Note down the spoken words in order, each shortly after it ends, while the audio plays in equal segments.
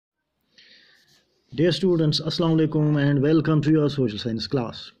Dear students, Assalamu alaikum and welcome to your social science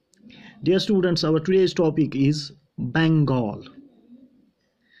class. Dear students, our today's topic is Bengal.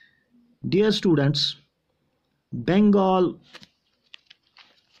 Dear students, Bengal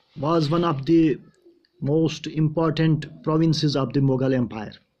was one of the most important provinces of the Mughal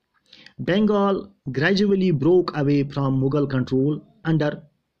Empire. Bengal gradually broke away from Mughal control under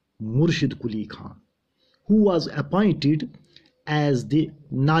Murshid Quli Khan, who was appointed as the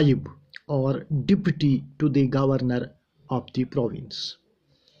Naib और deputy to the governor of the province.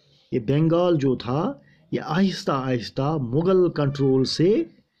 ये बंगाल जो था ये Aahista Aahista Mughal control से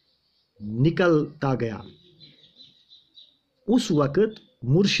निकलता गया। उस वक्त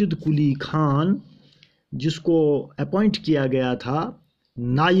मुर्शिद कुली खान जिसको अपॉइंट किया गया था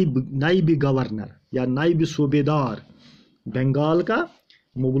नाइब गवर्नर या नाइब सूबेदार बंगाल का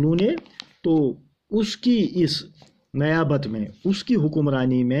मुगलों ने, तो उसकी इस नयाबत में, उसकी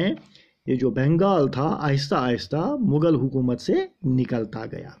हुक्मरानी में ये जो बंगाल था आहिस्ता आहिस्ता मुगल हुकूमत से निकलता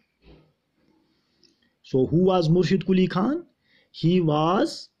गया। सो हु वाज मुर्शिद Quli Khan? He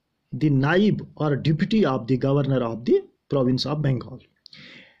was the नाइब और deputy of the governor of the province of Bengal.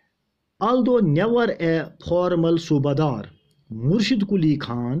 Although never a formal subadar, Murshid Quli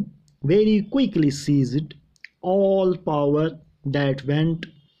Khan very quickly seized all power that went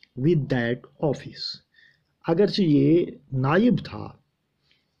with that office. अगरचे ये नाइब था,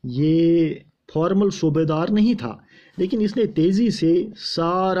 ये formal सूबेदार नहीं था, लेकिन इसने तेज़ी से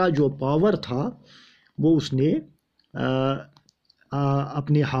सारा जो पावर था वो उसने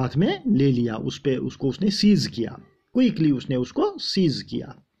अपने हाथ में ले लिया, उसको उसने सीज किया, क्विकली उसने उसको सीज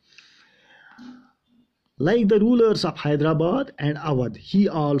किया। Like the rulers of Hyderabad and Awadh, he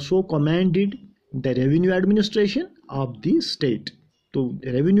also commanded the revenue administration of the state. तो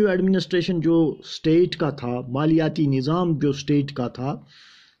रेवेन्यू एडमिनिस्ट्रेशन जो स्टेट का था, मालियाती निज़ाम जो स्टेट का था,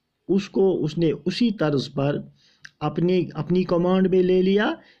 उसको उसने उसी तर्ज पर अपनी कमांड में ले लिया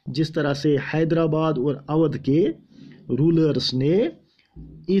जिस तरह से हैदराबाद और अवध के रूलर्स ने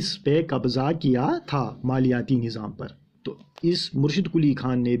इस पे कब्जा किया था मालियाती निज़ाम पर। तो इस मुर्शिद कुली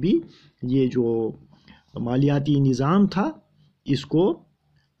खान ने भी ये जो मालियाती निज़ाम था इसको,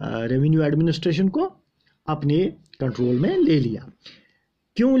 रेवेन्यू एडमिनिस्ट्रेशन को अपने कंट्रोल में ले लिया।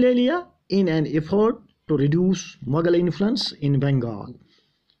 क्यों ले लिया? In an effort to reduce Mughal influence इन बंगाल।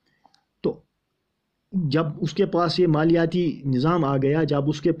 तो जब उसके पास ये मालियाती निज़ाम आ गया, जब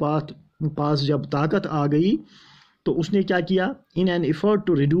उसके पास जब ताकत आ गई, तो उसने क्या किया? In an effort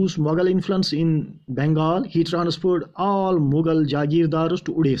to reduce Mughal influence in Bengal, he transferred all Mughal जागीरदार्स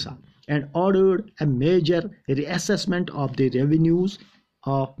to Orissa and ordered A major reassessment of the revenues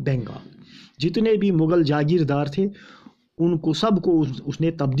of Bengal. जितने भी मुगल जागीरदार थे उनको सबको उसने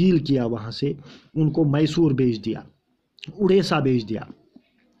तब्दील किया, वहाँ से उनको मैसूर भेज दिया, उड़ीसा भेज दिया,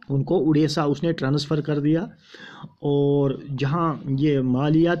 उनको उड़ीसा उसने ट्रांसफ़र कर दिया। और जहाँ ये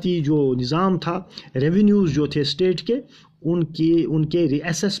मालियाती जो निज़ाम था, रेवेन्यूज़ जो थे स्टेट के, उनके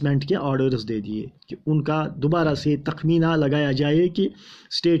रीअसेसमेंट के ऑर्डर्स दे दिए कि उनका दोबारा से तखमीना लगाया जाए कि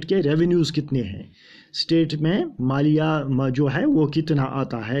स्टेट के रेवेन्यूज़ कितने हैं, स्टेट में मालिया जो है वो कितना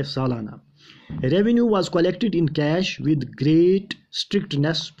आता है सालाना। Revenue was collected in cash with great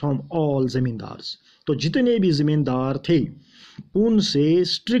strictness from all zamindars. तो जितने भी ज़मींदार थे उनसे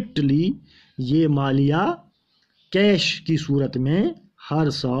स्ट्रिक्टली ये मालिया कैश की सूरत में हर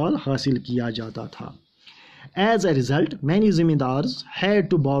साल हासिल किया जाता था। As a result, many zamindars had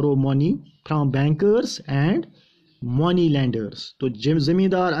to borrow money from bankers and money lenders। तो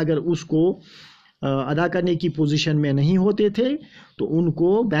ज़मींदार अगर उसको अदा करने की पोजीशन में नहीं होते थे तो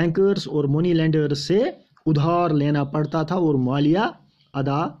उनको बैंकर्स और मनी लेंडर्स से उधार लेना पड़ता था और मालिया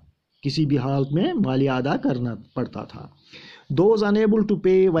अदा, किसी भी हालत में मालिया अदा करना पड़ता था। Those unable to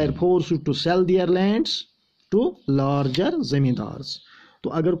pay were forced to sell their lands to larger zamindars. तो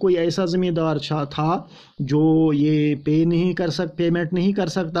अगर कोई ऐसा ज़मींदार था जो ये पेमेंट नहीं कर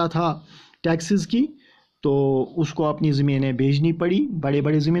सकता था टैक्सेस की, तो उसको अपनी ज़मीनें बेचनी पड़ी बड़े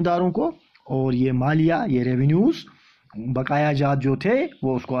बड़े ज़मींदारों को, और ये मालिया, ये रेवेन्यूज़ बकाया जात जो थे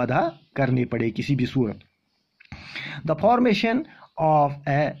वो उसको अदा करने पड़े किसी भी सूरत। The formation of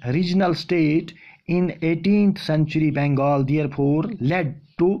A regional state in 18th century Bengal therefore led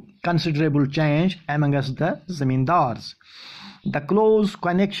to considerable change amongst the zamindars. The close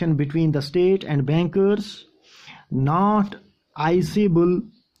connection between the state and bankers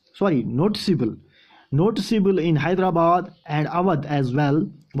noticeable in Hyderabad and Awadh as well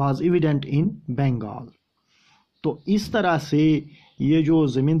was evident in Bengal। तो इस तरह से ये जो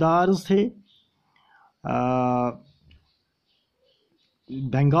ज़मींदार थे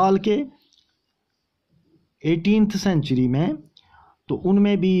बंगाल के 18th century में, तो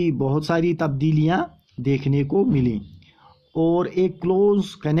उनमें भी बहुत सारी तब्दीलियां देखने को मिली और एक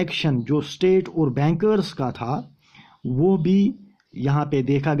क्लोज कनेक्शन जो स्टेट और बैंकर्स का था वो भी यहाँ पे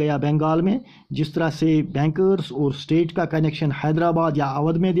देखा गया बंगाल में। जिस तरह से बैंकर्स और स्टेट का कनेक्शन हैदराबाद या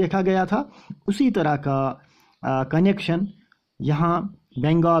अवध में देखा गया था, उसी तरह का कनेक्शन यहाँ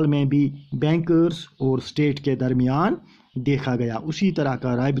बंगाल में भी बैंकर्स और स्टेट के दरमियान देखा गया। उसी तरह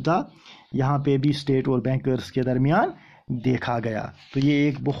का रायबता यहाँ पे भी स्टेट और बैंकर्स के दरमियान देखा गया। तो ये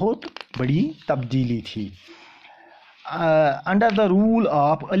एक बहुत बड़ी तब्दीली थी। Under the rule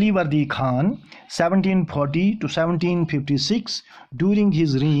of Ali Wardi Khan 1740 to 1756, during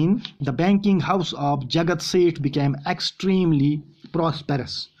his reign the banking house of Jagat Seth became extremely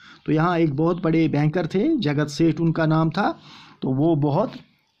prosperous. तो यहाँ एक बहुत बड़े बैंकर थे, जगत सेठ उनका नाम था। तो वो बहुत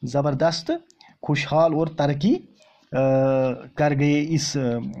ज़बरदस्त खुशहाल और तरक्की कर गए इस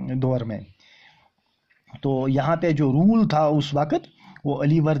दौर में। तो यहाँ पे जो रूल था उस वक़्त वो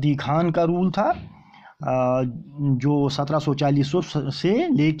अली वर्दी खान का रूल था, जो 1740 से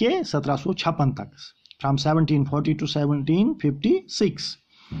लेके 1756 तक, फ्राम 1740 टू 1756।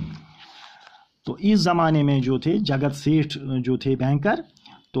 तो इस ज़माने में जो थे जगत सेठ जो थे बैंकर,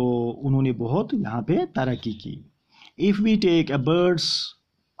 तो उन्होंने बहुत यहाँ पे तरक्की की। If we take a bird's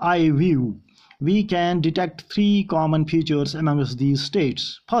eye view, we can detect three common features amongst these states.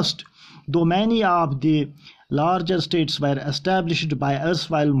 First, though many of the larger states were established by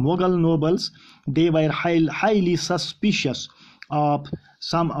erstwhile Mughal nobles, they were highly suspicious of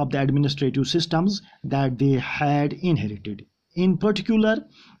some of the administrative systems that they had inherited, in particular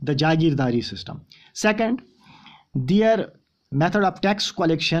the Jagirdari system. Second, their method of tax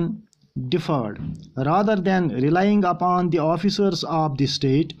collection differed. Rather than relying upon the officers of the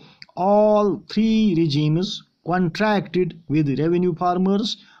state, all three regimes contracted with revenue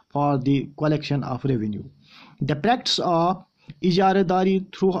farmers for the collection of revenue. The practice of ijaradari,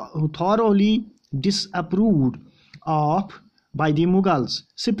 thoroughly disapproved of by the Mughals,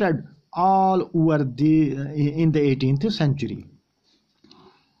 spread all over in the 18th century.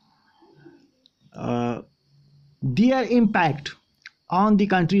 Their impact on the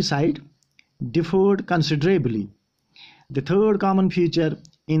countryside differed considerably. The third common feature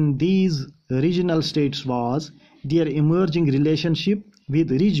in these regional states was their emerging relationship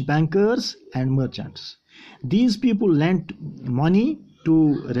with rich bankers and merchants. These people lent money to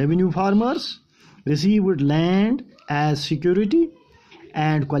revenue farmers, received land as security,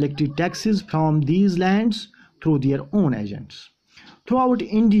 and collected taxes from these lands through their own agents. Throughout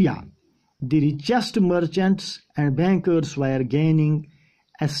India, the richest merchants and bankers were gaining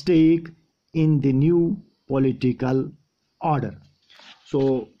a stake in the new political order.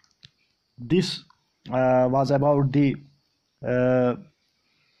 So this was about the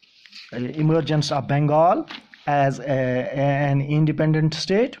emergence of Bengal as an independent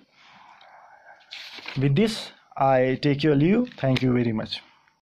state. With this, I take your leave. Thank you very much.